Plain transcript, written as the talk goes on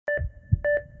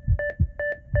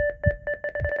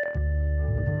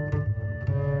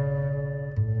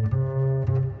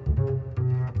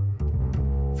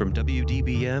from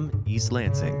WDBM East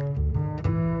Lansing.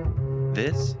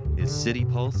 This is City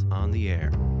Pulse on the Air.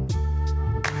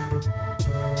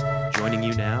 Joining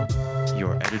you now,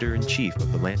 your editor-in-chief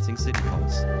of the Lansing City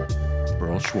Pulse,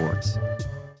 Burl Schwartz.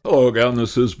 Hello again,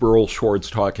 this is Burl Schwartz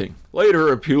talking.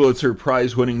 Later, a Pulitzer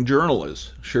Prize-winning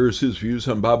journalist shares his views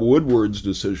on Bob Woodward's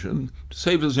decision to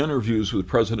save his interviews with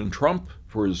President Trump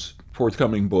for his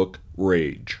forthcoming book,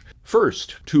 Rage.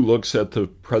 First, 2 looks at the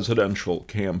presidential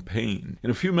campaign. In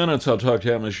a few minutes, I'll talk to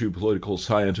MSU political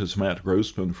scientist Matt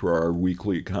Grossman for our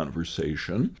weekly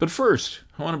conversation. But first,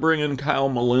 I want to bring in Kyle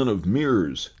Malin of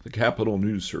Mears, the Capital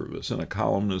News Service, and a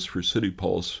columnist for City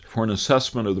Pulse for an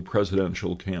assessment of the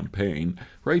presidential campaign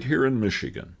right here in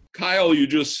Michigan. Kyle, you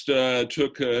just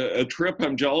took a trip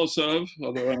I'm jealous of,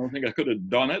 although I don't think I could have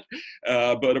done it,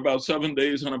 but about 7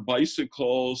 days on a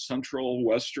bicycle, central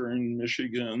western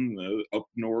Michigan, up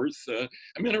north.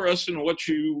 I'm interested in what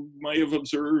you might have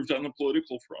observed on the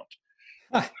political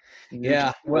front.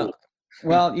 Yeah, well,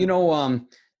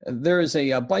 there is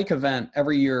a bike event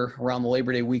every year around the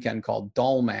Labor Day weekend called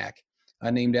DALMAC,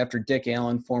 named after Dick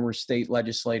Allen, former state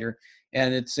legislator.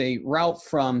 And it's a route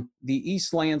from the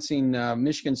East Lansing,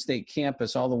 Michigan State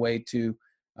campus all the way to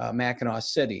Mackinac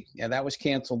City. Yeah, that was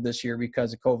canceled this year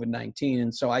because of COVID-19.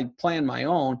 And so I planned my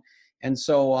own. And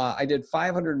so I did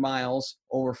 500 miles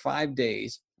over 5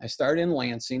 days. I started in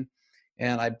Lansing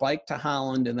and I biked to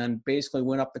Holland and then basically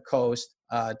went up the coast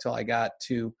till I got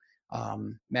to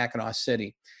Mackinac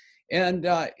City. And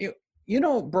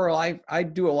Burl, I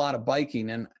do a lot of biking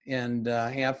and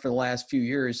have for the last few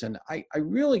years. And I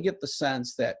really get the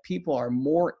sense that people are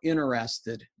more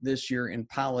interested this year in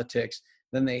politics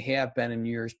than they have been in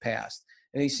years past.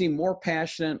 And they seem more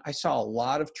passionate. I saw a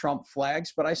lot of Trump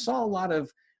flags, but I saw a lot of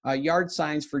yard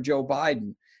signs for Joe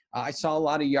Biden. I saw a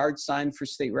lot of yard signs for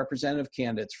state representative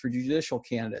candidates, for judicial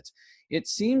candidates. It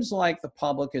seems like the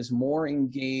public is more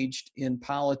engaged in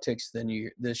politics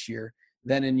this year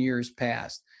than in years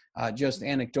past. Just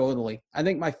anecdotally. I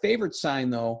think my favorite sign,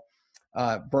 though,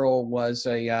 Burl, was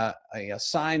a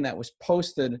sign that was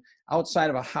posted outside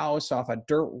of a house off a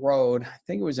dirt road. I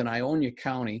think it was in Ionia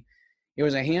County. It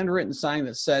was a handwritten sign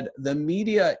that said, "The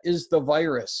media is the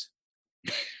virus."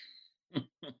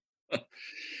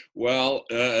 Well,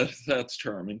 that's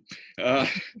charming. Who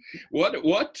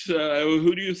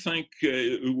do you think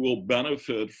will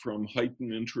benefit from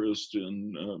heightened interest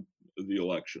in the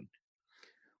election?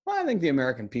 Well, I think the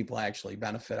American people actually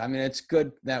benefit. I mean, it's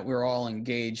good that we're all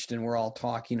engaged and we're all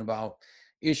talking about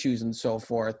issues and so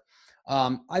forth.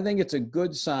 I think it's a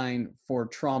good sign for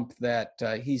Trump that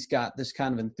he's got this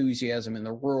kind of enthusiasm in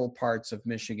the rural parts of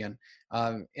Michigan.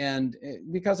 And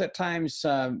because at times,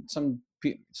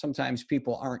 sometimes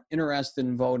people aren't interested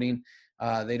in voting.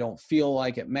 They don't feel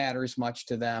like it matters much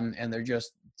to them, and they're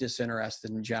just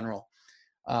disinterested in general.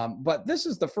 But this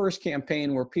is the first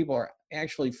campaign where people are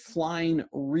actually flying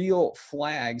real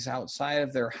flags outside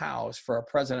of their house for a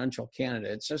presidential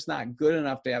candidate. It's just not good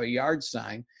enough to have a yard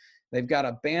sign. They've got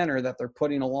a banner that they're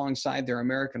putting alongside their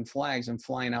American flags and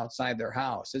flying outside their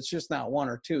house. It's just not one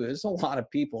or two. There's a lot of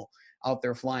people out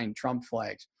there flying Trump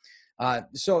flags.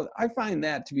 So I find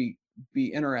that to be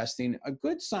interesting. A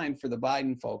good sign for the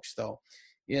Biden folks, though,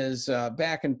 is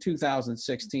back in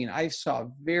 2016, I saw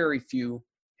very few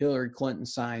Hillary Clinton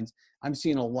signs. I'm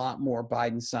seeing a lot more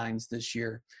Biden signs this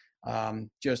year.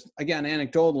 Just again,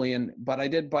 anecdotally, but I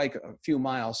did bike a few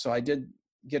miles, so I did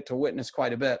get to witness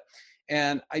quite a bit.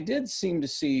 And I did seem to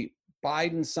see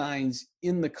Biden signs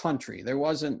in the country. There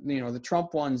wasn't, the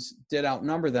Trump ones did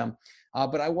outnumber them,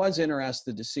 but I was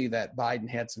interested to see that Biden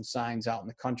had some signs out in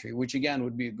the country, which again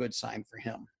would be a good sign for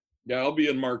him. Yeah, I'll be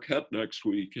in Marquette next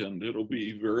week, and it'll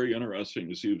be very interesting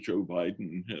to see if Joe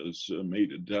Biden has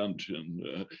made a dent.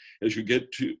 And as you get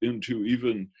into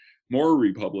even more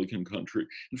Republican country,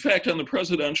 in fact, on the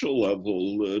presidential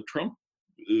level, Trump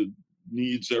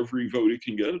needs every vote he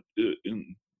can get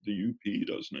in the UP,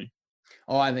 doesn't he?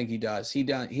 Oh, I think he does. He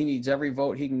needs every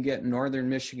vote he can get in northern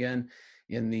Michigan,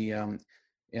 in the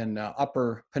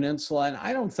Upper Peninsula. And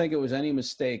I don't think it was any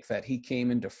mistake that he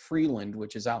came into Freeland,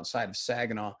 which is outside of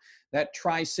Saginaw. That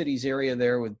Tri-Cities area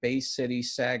there with Bay City,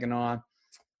 Saginaw,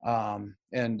 and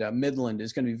Midland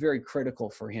is going to be very critical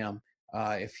for him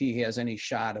if he has any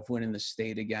shot of winning the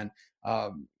state again.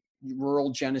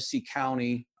 Rural Genesee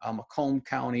County, Macomb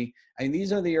County. I mean,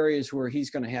 these are the areas where he's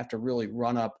going to have to really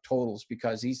run up totals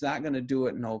because he's not going to do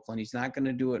it in Oakland. He's not going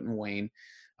to do it in Wayne.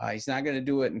 He's not going to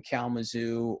do it in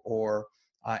Kalamazoo or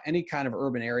any kind of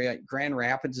urban area. Grand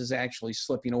Rapids is actually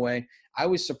slipping away. I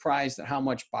was surprised at how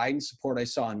much Biden support I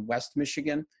saw in West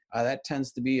Michigan. That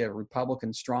tends to be a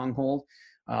Republican stronghold.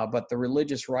 But the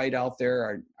religious right out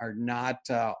there are not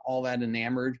all that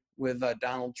enamored with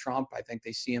Donald Trump. I think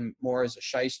they see him more as a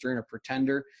shyster and a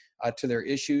pretender to their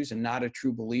issues and not a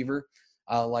true believer.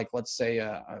 Like, let's say,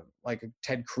 like a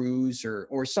Ted Cruz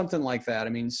or something like that. I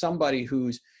mean, somebody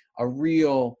who's a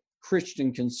real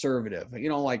Christian conservative,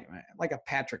 like a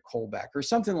Patrick Colbeck or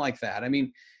something like that. I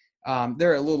mean,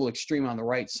 they're a little extreme on the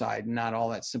right side, not all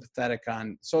that sympathetic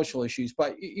on social issues,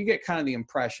 but you get kind of the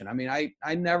impression. I mean,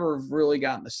 I never really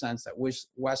gotten the sense that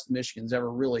West Michigan's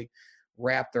ever really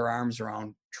wrapped their arms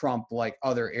around Trump like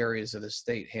other areas of the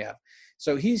state have.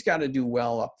 So he's got to do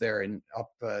well up there in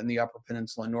the Upper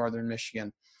Peninsula, northern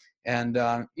Michigan. And,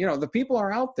 the people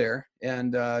are out there,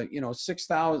 and,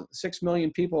 6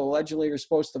 million people allegedly are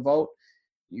supposed to vote.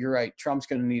 You're right. Trump's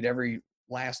going to need every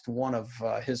last one of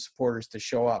his supporters to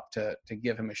show up to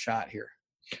give him a shot here.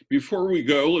 Before we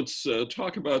go, let's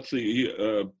talk about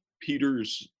the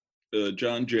Peters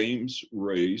John James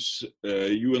race.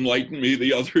 You enlightened me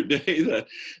the other day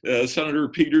that Senator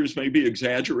Peters may be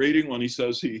exaggerating when he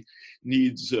says he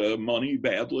needs money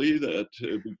badly, that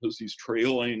because he's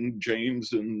trailing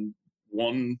James in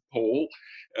one poll.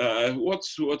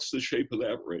 What's the shape of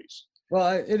that race?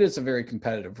 Well, it is a very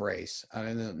competitive race. I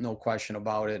mean, no question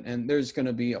about it. And there's going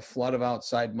to be a flood of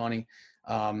outside money.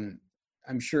 I'm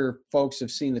sure folks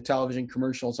have seen the television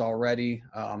commercials already.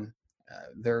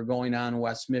 They're going on in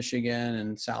West Michigan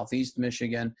and Southeast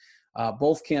Michigan.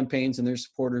 Both campaigns and their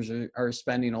supporters are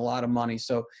spending a lot of money.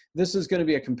 So this is going to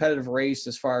be a competitive race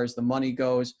as far as the money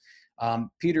goes.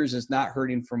 Peters is not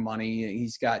hurting for money.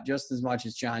 He's got just as much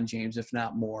as John James, if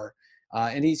not more.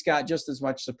 And he's got just as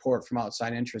much support from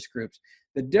outside interest groups.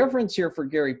 The difference here for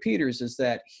Gary Peters is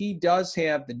that he does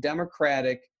have the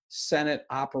Democratic Senate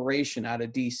operation out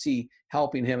of D.C.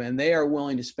 helping him, and they are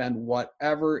willing to spend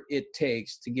whatever it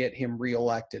takes to get him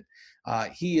reelected.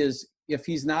 If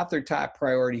he's not their top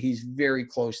priority, he's very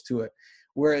close to it.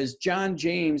 Whereas John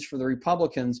James for the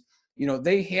Republicans,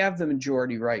 they have the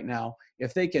majority right now.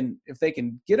 If they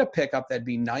can get a pickup, that'd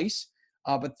be nice.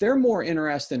 But they're more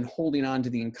interested in holding on to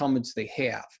the incumbents they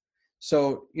have.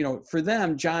 So, for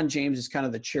them, John James is kind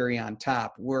of the cherry on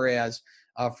top, whereas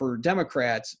for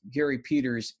Democrats, Gary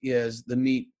Peters is the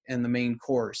meat and the main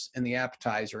course and the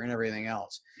appetizer and everything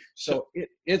else. So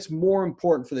it's more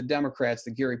important for the Democrats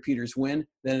that Gary Peters win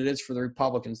than it is for the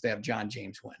Republicans to have John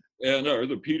James win. And are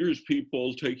the Peters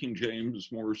people taking James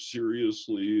more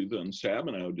seriously than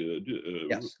Stabenow did?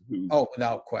 Yes.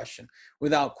 Without question.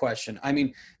 Without question. I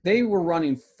mean, they were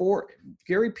running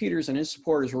Gary Peters and his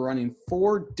supporters were running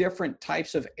 4 different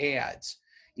types of ads,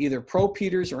 either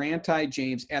pro-Peters or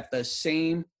anti-James at the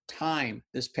same time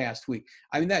this past week.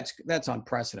 I mean, that's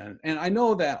unprecedented. And I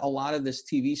know that a lot of this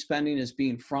TV spending is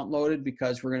being front-loaded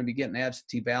because we're going to be getting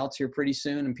absentee ballots here pretty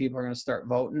soon, and people are going to start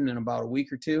voting in about a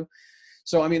week or two.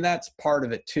 So, I mean, that's part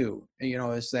of it too,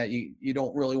 is that you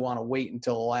don't really want to wait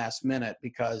until the last minute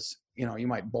because, you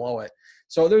might blow it.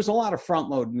 So there's a lot of front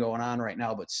loading going on right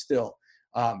now, but still,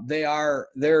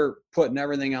 they're putting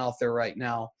everything out there right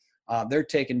now. They're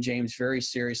taking James very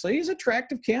seriously. He's an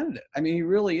attractive candidate. I mean, he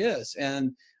really is.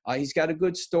 And he's got a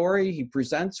good story. He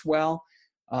presents well.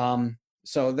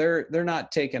 So they're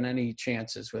not taking any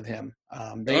chances with him.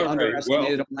 They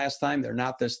underestimated him last time. They're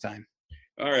not this time.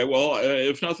 All right. Well,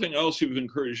 if nothing else, you've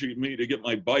encouraged me to get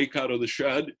my bike out of the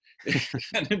shed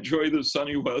and enjoy the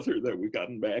sunny weather that we've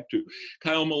gotten back to.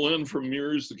 Kyle Malin from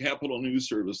Mears, the Capital News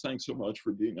Service. Thanks so much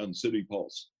for being on City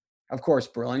Pulse. Of course,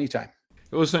 Burl, anytime.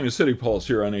 You're listening to City Pulse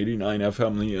here on 89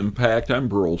 FM The Impact. I'm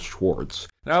Burl Schwartz.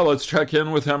 Now let's check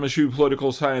in with MSU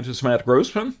political scientist Matt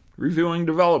Grossman, reviewing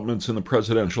developments in the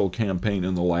presidential campaign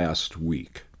in the last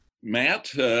week. Matt,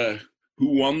 who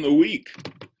won the week?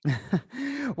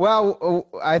 Well,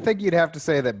 I think you'd have to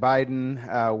say that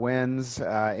Biden wins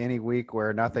any week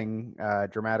where nothing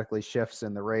dramatically shifts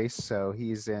in the race, so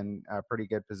he's in a pretty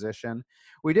good position.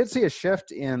 We did see a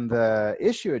shift in the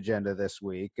issue agenda this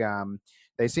week.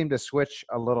 They seem to switch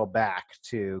a little back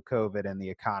to COVID and the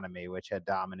economy, which had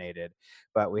dominated,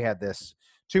 but we had this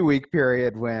 2-week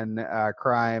period when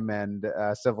crime and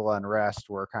civil unrest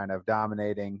were kind of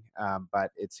dominating,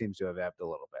 but it seems to have ebbed a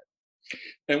little bit.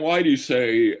 And why do you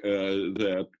say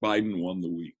that Biden won the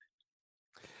week?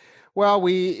 Well,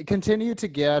 we continue to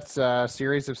get a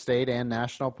series of state and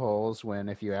national polls when,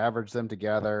 if you average them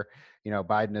together,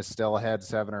 Biden is still ahead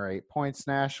 7 or 8 points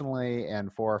nationally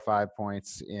and 4 or 5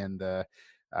 points in the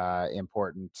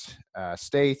important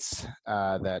states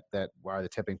that are the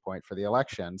tipping point for the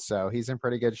election. So he's in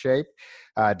pretty good shape.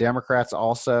 Democrats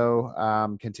also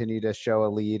continue to show a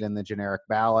lead in the generic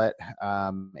ballot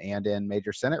and in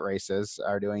major Senate races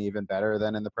are doing even better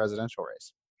than in the presidential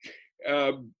race.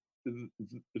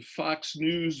 Fox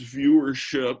News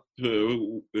viewership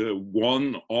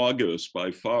won August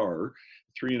by far.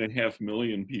 3.5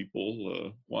 million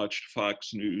people watched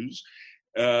Fox News.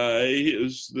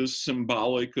 Is this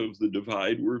symbolic of the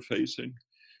divide we're facing?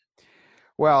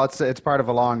 Well, it's part of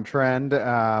a long trend.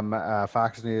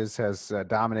 Fox News has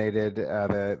dominated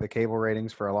the cable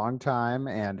ratings for a long time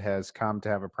and has come to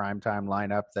have a primetime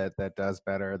lineup that does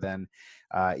better than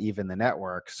even the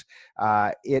networks.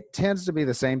 It tends to be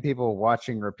the same people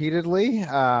watching repeatedly,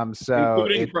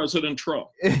 including President Trump.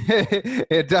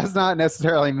 It does not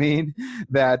necessarily mean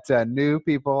that new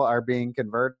people are being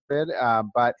converted,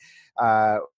 but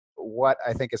what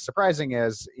I think is surprising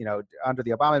is, under the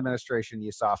Obama administration,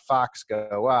 you saw Fox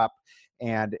go up,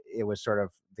 and it was sort of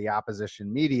the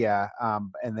opposition media.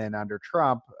 And then under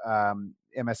Trump,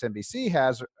 MSNBC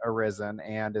has arisen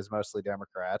and is mostly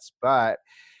Democrats, but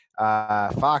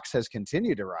Fox has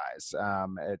continued to rise.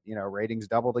 Ratings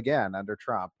doubled again under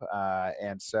Trump,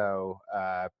 and so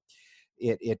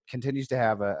it continues to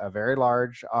have a very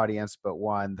large audience, but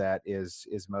one that is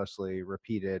mostly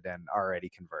repeated and already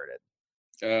converted.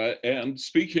 And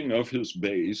speaking of his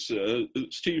base,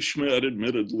 Steve Schmidt,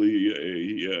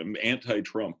 admittedly an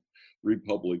anti-Trump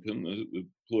Republican, the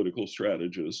political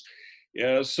strategist,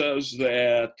 says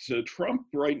that Trump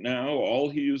right now, all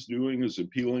he is doing is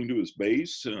appealing to his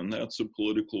base, and that's a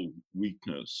political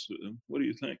weakness. What do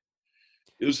you think?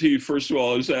 First of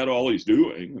all, is that all he's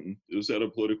doing? And is that a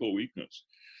political weakness?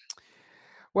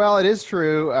 Well, it is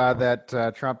true that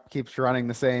Trump keeps running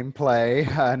the same play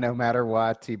no matter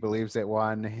what. He believes it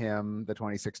won him the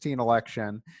 2016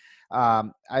 election.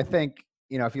 I think,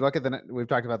 if you look at we've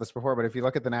talked about this before, but if you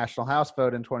look at the National House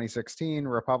vote in 2016,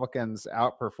 Republicans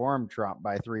outperformed Trump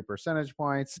by 3 percentage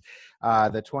points.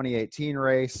 The 2018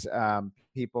 race,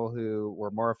 people who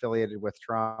were more affiliated with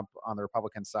Trump on the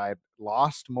Republican side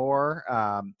lost more.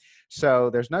 So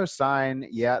there's no sign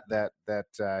yet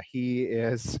that he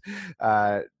is,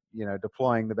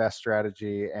 deploying the best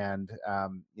strategy, and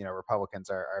Republicans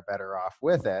are better off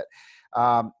with it.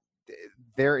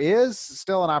 There is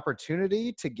still an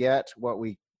opportunity to get what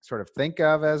we sort of think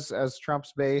of as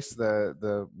Trump's base,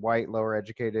 the white, lower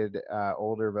educated,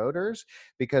 older voters,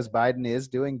 because Biden is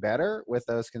doing better with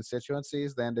those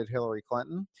constituencies than did Hillary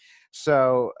Clinton.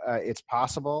 So it's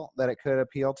possible that it could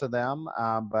appeal to them,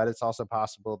 but it's also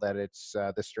possible that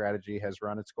this strategy has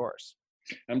run its course.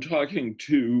 I'm talking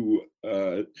to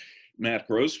Matt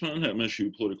Grossman,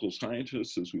 MSU political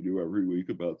scientist, as we do every week,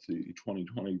 about the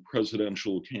 2020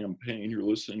 presidential campaign. You're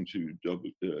listening to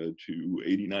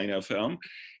 89 FM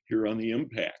here on The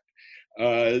Impact.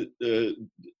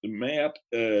 Matt,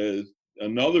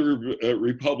 another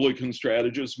Republican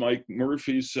strategist, Mike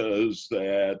Murphy, says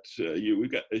that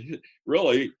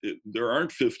there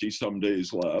aren't 50 some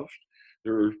days left.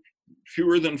 There are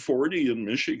fewer than 40 in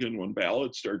Michigan when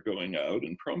ballots start going out,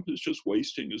 and Trump is just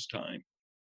wasting his time.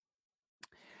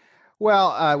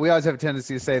 Well, we always have a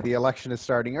tendency to say the election is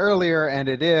starting earlier, and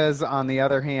it is. On the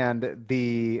other hand,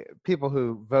 the people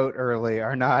who vote early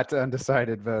are not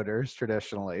undecided voters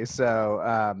traditionally.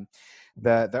 So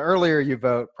the earlier you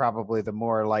vote, probably the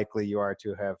more likely you are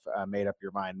to have made up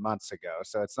your mind months ago.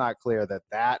 So it's not clear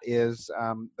that is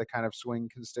the kind of swing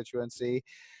constituency.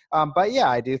 But yeah,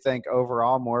 I do think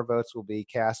overall more votes will be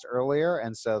cast earlier.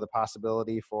 And so the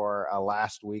possibility for a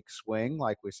last week swing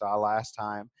like we saw last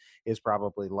time is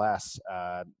probably less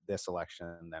this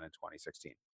election than in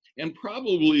 2016. And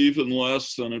probably even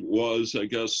less than it was, I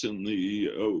guess, in the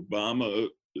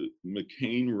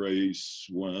Obama-McCain race,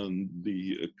 when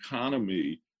the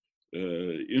economy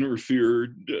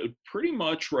interfered pretty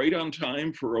much right on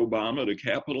time for Obama to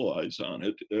capitalize on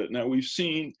it. Now we've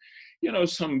seen,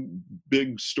 some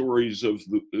big stories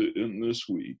in this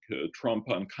week. Trump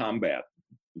on combat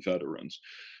veterans,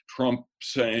 Trump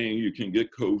saying you can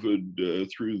get COVID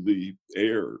through the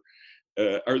air.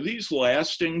 Are these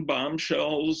lasting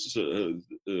bombshells,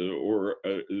 or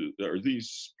are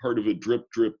these part of a drip,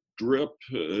 drip, drip?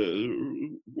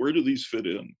 Where do these fit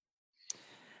in?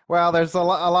 Well, there's a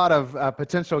lot of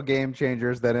potential game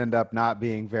changers that end up not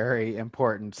being very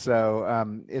important. So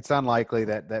it's unlikely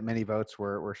that many votes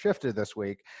were shifted this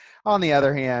week. On the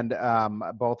other hand,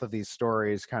 both of these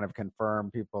stories kind of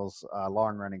confirm people's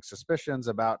long-running suspicions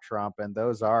about Trump, and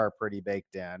those are pretty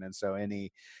baked in. And so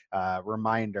any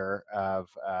reminder of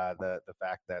the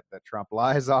fact that Trump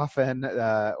lies often,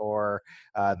 or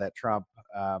that Trump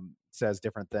says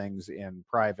different things in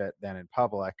private than in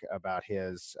public about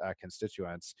his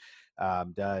constituents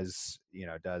does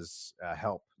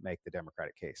help make the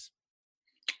Democratic case.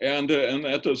 And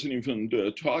that doesn't even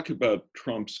talk about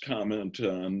Trump's comment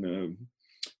on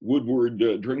Woodward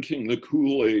drinking the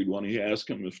Kool-Aid when he asked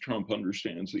him if Trump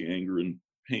understands the anger and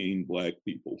pain Black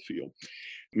people feel.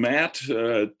 Matt,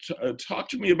 talk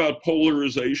to me about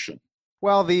polarization.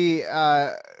 Well, the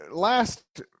last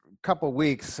couple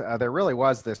weeks, there really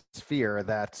was this fear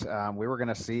that we were going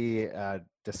to see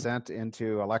descent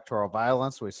into electoral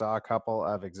violence. We saw a couple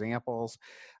of examples.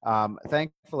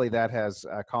 Thankfully, that has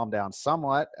calmed down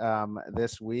somewhat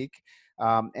this week.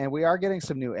 And we are getting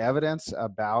some new evidence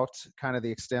about kind of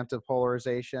the extent of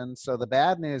polarization. So the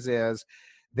bad news is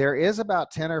there is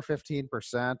about 10 or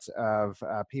 15%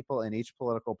 of people in each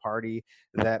political party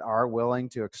that are willing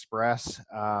to express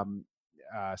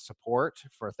support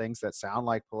for things that sound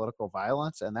like political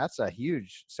violence, and that's a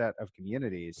huge set of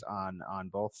communities on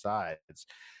both sides.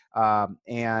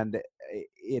 And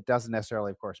it doesn't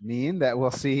necessarily, of course, mean that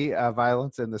we'll see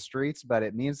violence in the streets, but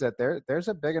it means that there's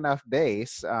a big enough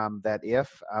base that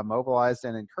if mobilized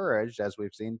and encouraged, as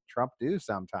we've seen Trump do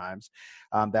sometimes,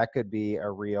 that could be a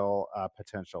real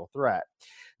potential threat.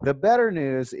 The better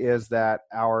news is that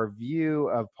our view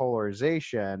of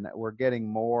polarization, we're getting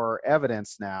more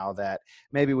evidence now that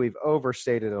maybe we've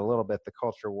overstated a little bit the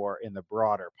culture war in the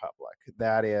broader public.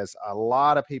 That is, a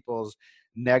lot of people's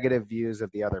negative views of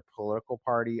the other political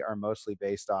party are mostly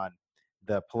based on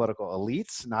the political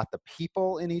elites, not the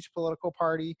people in each political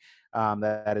party.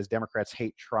 That is, Democrats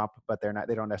hate Trump, but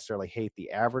they don't necessarily hate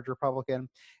the average Republican.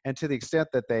 And to the extent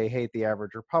that they hate the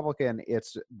average Republican,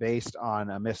 it's based on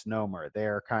a misnomer.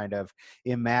 They're kind of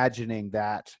imagining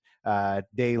that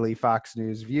daily Fox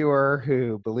News viewer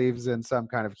who believes in some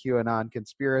kind of QAnon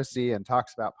conspiracy and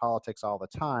talks about politics all the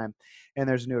time. And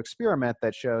there's a new experiment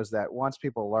that shows that once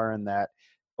people learn that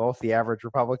both the average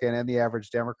Republican and the average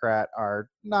Democrat are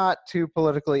not too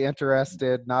politically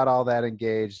interested, not all that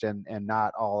engaged, and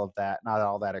not all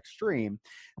that extreme,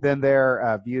 then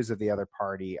their views of the other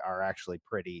party are actually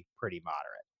pretty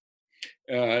moderate.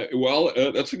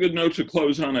 That's a good note to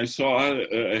close on. I saw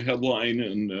a headline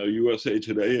in USA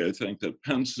Today, I think, that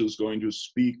Pence is going to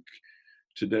speak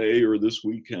today or this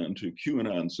weekend to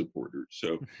QAnon supporters.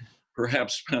 So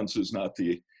perhaps Pence is not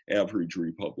the average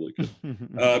Republican.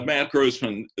 Matt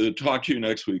Grossman, talk to you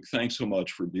next week. Thanks so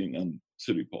much for being on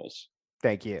City Pulse.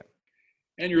 Thank you.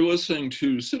 And you're listening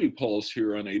to City Pulse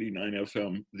here on 89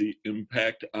 FM, The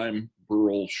Impact. I'm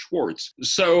Burl Schwartz.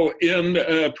 So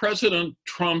in President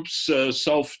Trump's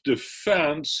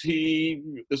self-defense, he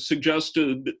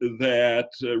suggested that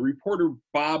reporter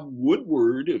Bob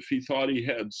Woodward, if he thought he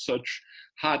had such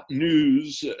hot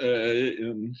news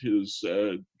in his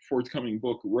forthcoming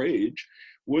book, Rage,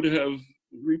 would have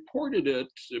reported it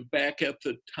back at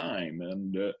the time.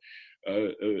 And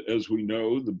as we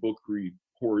know, the book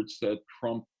reports that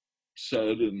Trump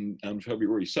said on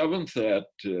February 7th that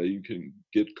you can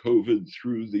get COVID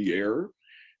through the air,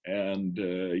 and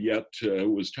yet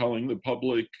was telling the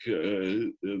public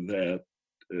that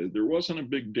there wasn't a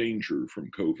big danger from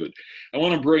COVID. I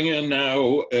want to bring in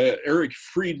now Eric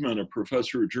Friedman, a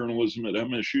professor of journalism at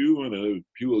MSU and a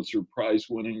Pulitzer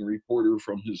Prize-winning reporter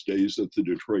from his days at the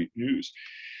Detroit News.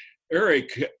 Eric,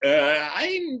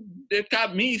 it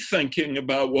got me thinking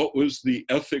about what was the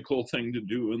ethical thing to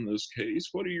do in this case.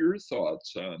 What are your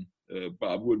thoughts on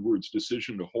Bob Woodward's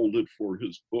decision to hold it for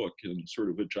his book in sort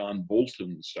of a John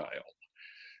Bolton style?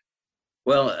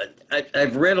 Well,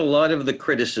 I've read a lot of the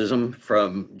criticism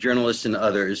from journalists and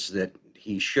others that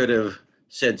he should have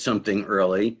said something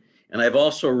early. And I've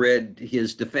also read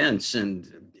his defense,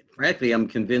 and frankly, I'm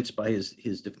convinced by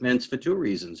his defense for two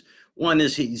reasons. One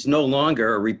is he's no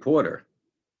longer a reporter.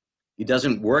 He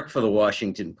doesn't work for the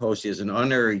Washington Post. He has an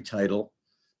honorary title,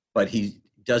 but he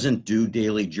doesn't do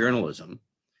daily journalism.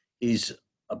 He's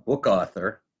a book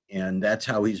author, and that's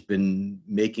how he's been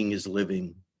making his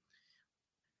living.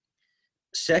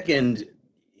 Second,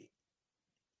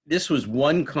 this was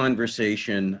one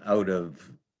conversation out of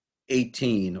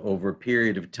 18 over a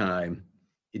period of time.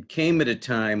 It came at a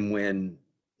time when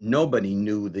nobody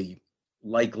knew the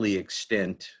likely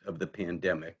extent of the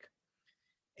pandemic.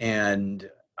 And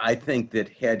I think that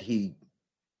had he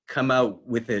come out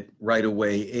with it right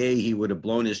away, he would have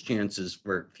blown his chances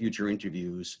for future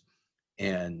interviews,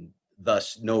 and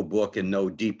thus no book and no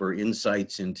deeper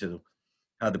insights into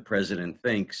how the president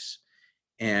thinks.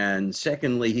 And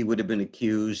secondly, he would have been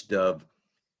accused of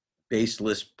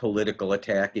baseless political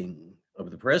attacking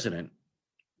of the president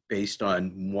based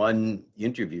on one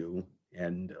interview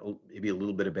and maybe a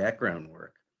little bit of background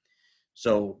work.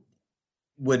 So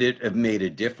would it have made a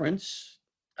difference?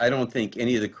 I don't think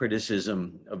any of the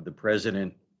criticism of the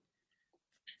president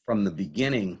from the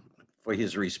beginning for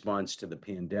his response to the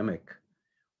pandemic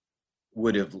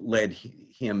would have led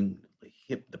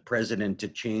the president to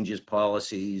change his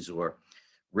policies or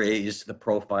raise the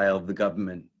profile of the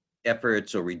government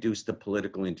efforts or reduce the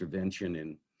political intervention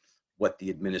in what the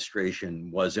administration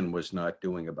was and was not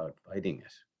doing about fighting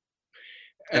it.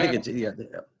 I think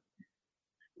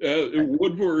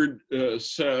Woodward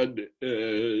said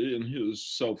in his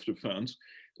self-defense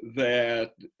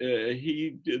that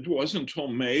it wasn't until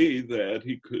May that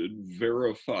he could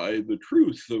verify the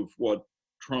truth of what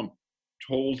Trump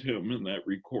told him in that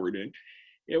recording,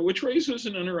 which raises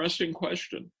an interesting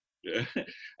question.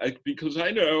 Because I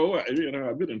know,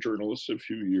 I've been a journalist a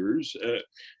few years.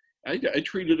 I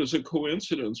treat it as a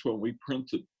coincidence when we print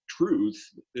the truth.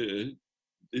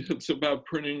 It's about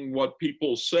printing what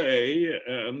people say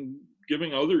and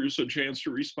giving others a chance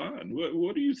to respond.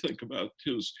 What do you think about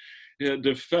his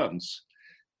defense?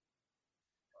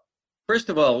 First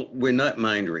of all, we're not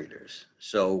mind readers.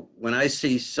 So when I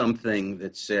see something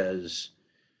that says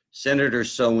Senator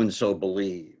so-and-so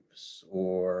believes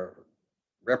or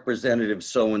Representative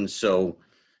so-and-so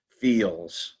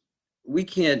feels, we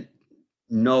can't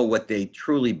know what they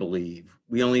truly believe.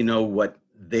 We only know what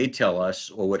they tell us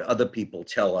or what other people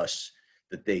tell us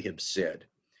that they have said.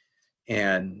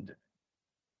 And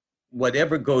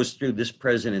whatever goes through this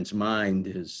president's mind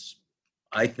is,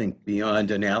 I think, beyond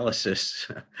analysis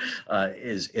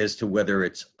as to whether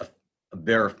it's a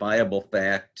verifiable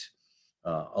fact,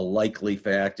 a likely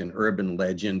fact, an urban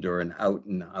legend, or an out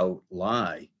and out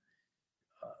lie.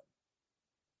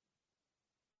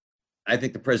 I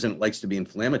think the president likes to be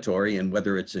inflammatory, and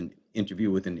whether it's an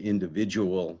interview with an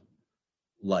individual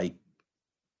like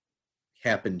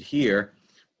happened here,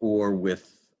 or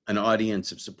with an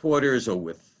audience of supporters, or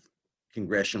with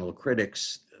congressional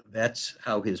critics, that's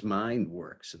how his mind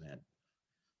works, in that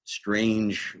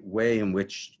strange way in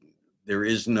which there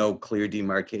is no clear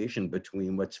demarcation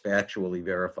between what's factually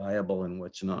verifiable and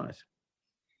what's not.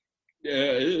 Yeah,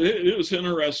 it is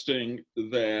interesting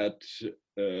that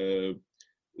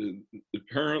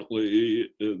apparently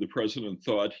the president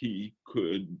thought he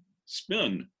could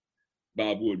spin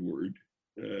Bob Woodward.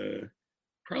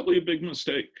 Probably a big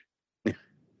mistake.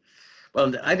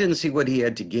 Well, I didn't see what he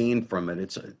had to gain from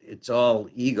it. It's all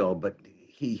ego, but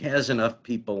he has enough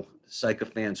people,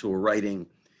 sycophants, who are writing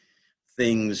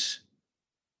things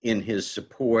in his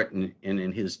support and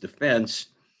in his defense.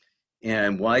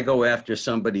 And why go after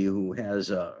somebody who has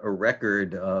a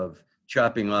record of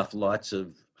chopping off lots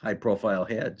of high-profile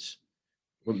heads?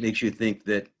 What makes you think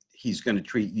that he's going to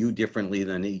treat you differently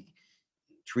than he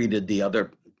treated the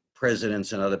other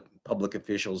presidents and other public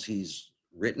officials he's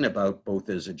written about, both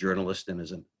as a journalist and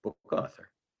as a book author?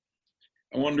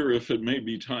 I wonder if it may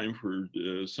be time for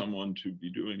someone to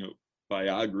be doing a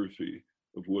biography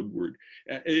of Woodward.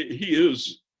 He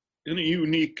is in a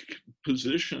unique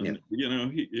position. Yeah.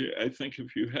 I think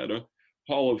if you had a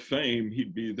Hall of Fame,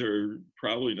 he'd be there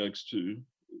probably next to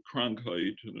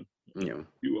Cronkite and a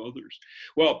few others.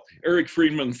 Well, Eric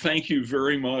Friedman, thank you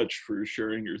very much for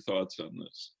sharing your thoughts on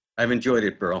this. I've enjoyed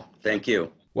it, Burl. Thank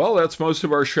you. Well, that's most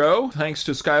of our show. Thanks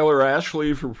to Skylar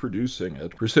Ashley for producing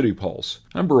it. For City Pulse,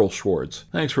 I'm Burl Schwartz.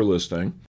 Thanks for listening.